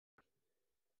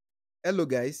Hello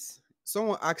guys.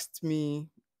 Someone asked me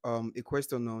a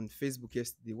question on Facebook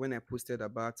yesterday when I posted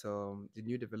about the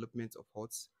new development of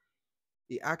HOTS.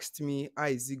 He asked me how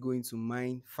is he going to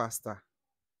mine faster.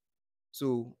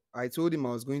 So I told him I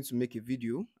was going to make a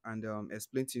video and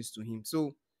explain things to him.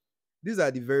 So these are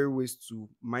the very ways to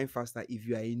mine faster if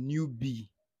you are a newbie.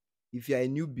 If you are a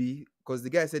newbie, because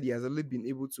the guy said he has only been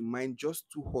able to mine just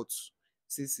 2 HOTS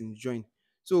since he joined.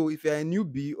 So if you are a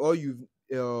newbie or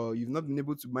you've not been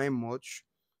able to mine much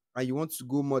and you want to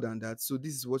go more than that, so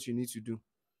this is what you need to do.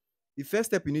 The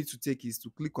first step you need to take is to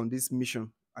click on this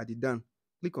mission at the down.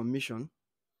 Click on mission.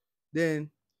 Then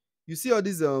you see all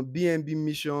these BNB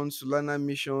mission, Solana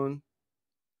mission,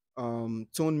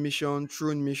 Tone mission,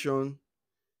 Throne mission.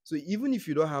 So even if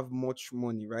you don't have much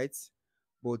money, right?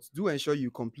 But do ensure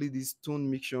you complete this Tone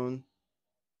mission,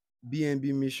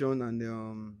 BNB mission,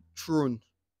 and Throne,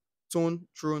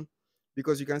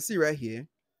 because you can see right here,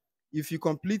 if you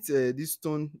complete this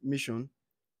Tone mission,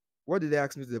 what did they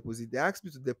ask me to deposit? They asked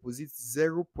me to deposit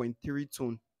 0.3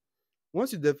 tone.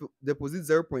 Once you deposit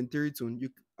 0.3 tone,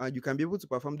 you can be able to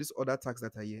perform these other tasks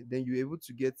that are here. Then you're able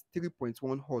to get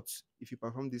 3.1 HOTS if you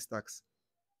perform these tasks.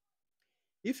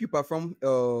 If you perform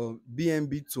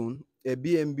BNB tone,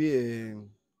 BNB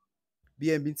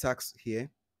tax here.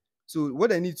 So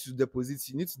what I need to deposit,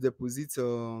 you need to deposit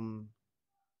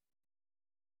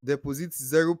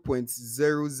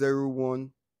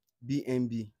 0.001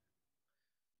 BNB.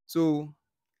 So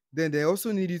then they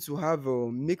also need you to have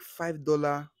make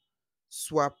 $5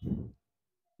 swap,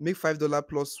 make $5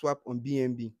 plus swap on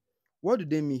BNB. What do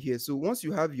they mean here? So once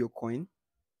you have your coin,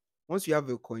 once you have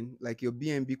a coin, like your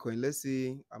BNB coin, let's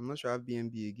say, I'm not sure I have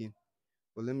BNB again,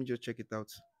 but let me just check it out.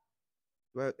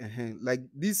 Well, like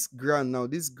this grand now,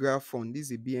 this graph fund, this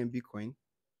is a BNB coin.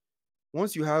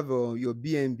 Once you have your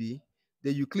BNB,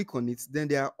 then you click on it. Then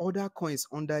there are other coins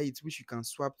under it which you can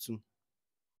swap to.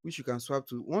 Once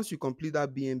you complete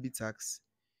that BNB tax,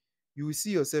 you will see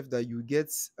yourself that you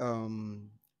get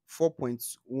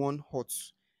 4.1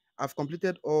 HOTS. I've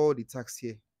completed all the tax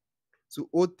here. So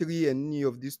O3 and any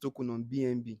of this token on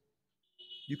BNB.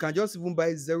 You can just even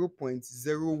buy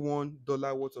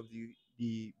 $0.01 worth of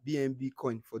the BNB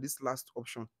coin for this last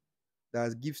option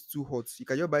that gives 2 HOTS. You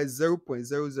can just buy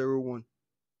 0.001.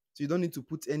 So you don't need to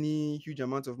put any huge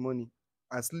amount of money.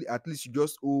 At least you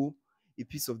just owe a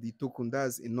piece of the token.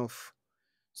 That's enough.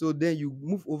 So then you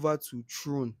move over to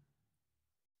Throne.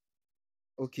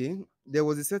 Okay, there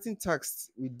was a certain tax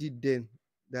we did then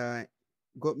that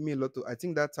got me a lot of. I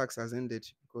think that tax has ended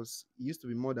because it used to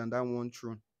be more than that one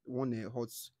Throne, one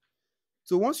HOTS.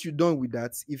 So once you're done with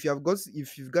that, if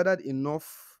you've gathered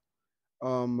enough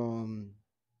um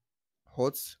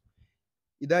HOTS,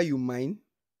 either you mine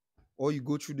or you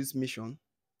go through this mission.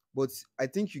 But I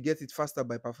think you get it faster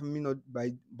by performing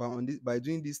by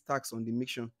doing this task on the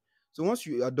mission. So once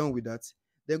you are done with that,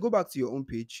 then go back to your own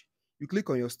page. You click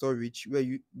on your storage where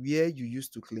you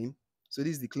used to claim. So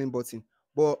this is the claim button.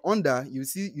 But under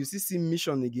see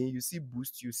mission again, you see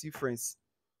boost, you see friends.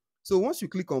 So once you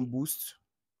click on boost,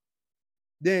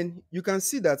 then you can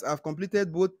see that I've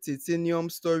completed both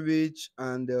titanium storage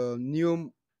and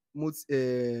neo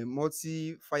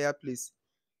multi fireplace.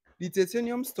 The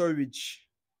titanium storage,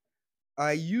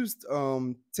 I used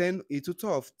a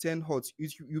total of 10 HOTS.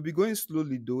 You'll be going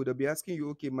slowly though. They'll be asking you,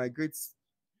 okay, migrate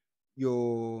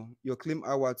your claim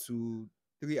hour to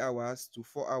 3 hours, to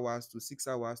 4 hours, to 6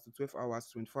 hours, to 12 hours,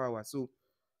 24 hours. So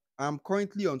I'm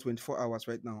currently on 24 hours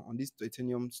right now on this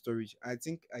titanium storage. I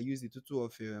think I used a total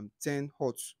of 10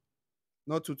 HOTS.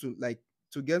 Not total, like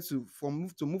to get to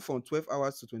move from 12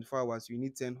 hours to 24 hours, you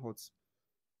need 10 HOTS.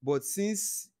 But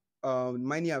since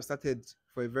mining have started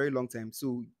for a very long time,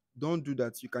 so don't do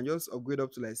that. You can just upgrade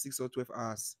up to like 6 or 12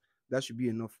 hours. That should be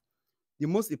enough. The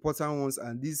most important ones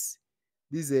are this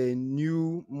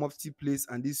new multi place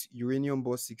and this uranium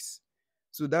boss 6.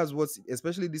 So that's what,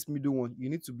 especially this middle one,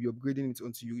 you need to be upgrading it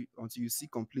until you see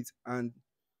complete and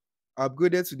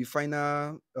upgraded to the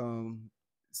final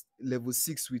level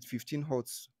 6 with 15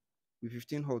 HOTS.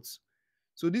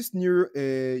 So this new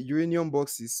uranium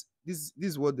boxes, this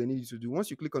is what they need you to do.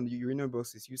 Once you click on the uranium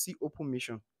boxes, you see open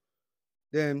mission.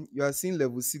 Then you are seeing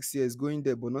level 6 here is going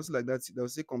there, but not like that. They'll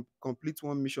say complete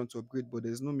one mission to upgrade, but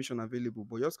there's no mission available.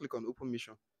 But just click on open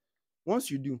mission. Once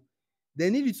you do,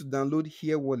 they need you to download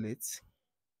here wallet.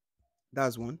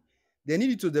 That's one. They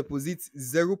need you to deposit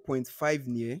 0.5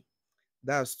 near.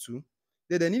 That's two.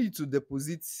 Then they need you to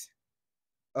deposit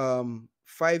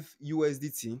 5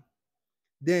 USDT.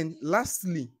 Then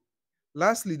lastly,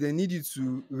 they need you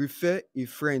to refer a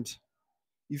friend.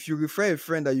 If you refer a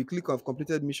friend that you click on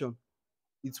completed mission,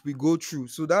 it will go through.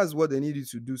 So that's what they need you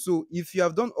to do. So if you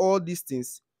have done all these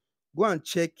things, go and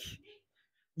check.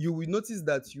 You will notice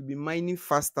that you'll be mining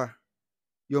faster.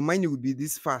 Your mining will be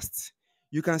this fast.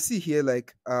 You can see here,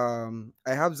 like, I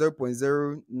have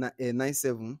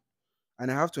 0.097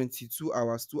 and I have 22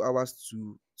 hours, 2 hours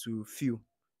to fill.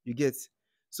 You get?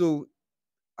 So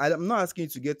I'm not asking you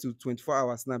to get to 24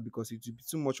 hours now because it will be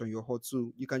too much on your hot.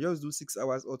 So you can just do 6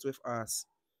 hours or 12 hours.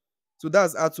 So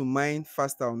that's how to mine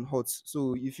faster on hot.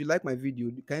 So if you like my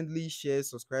video, kindly share,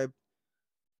 subscribe,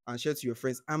 and share to your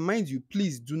friends. And mind you,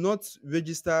 please do not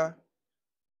register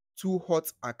 2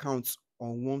 hot accounts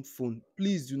on one phone.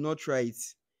 Please do not try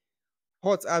it.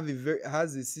 Hot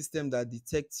has a system that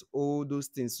detects all those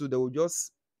things, so they will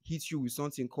just hit you with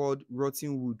something called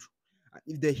rotten wood.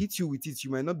 If they hit you with it,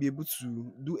 you might not be able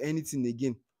to do anything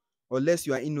again, unless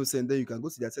you are innocent. Then you can go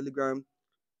to their Telegram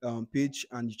page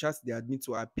and you chat the admin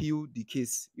to appeal the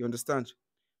case. You understand?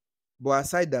 But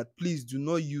aside that, please do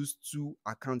not use 2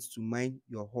 accounts to mine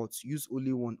your hot. Use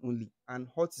only one only, and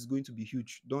hot is going to be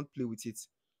huge. Don't play with it.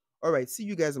 All right, see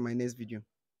you guys in my next video.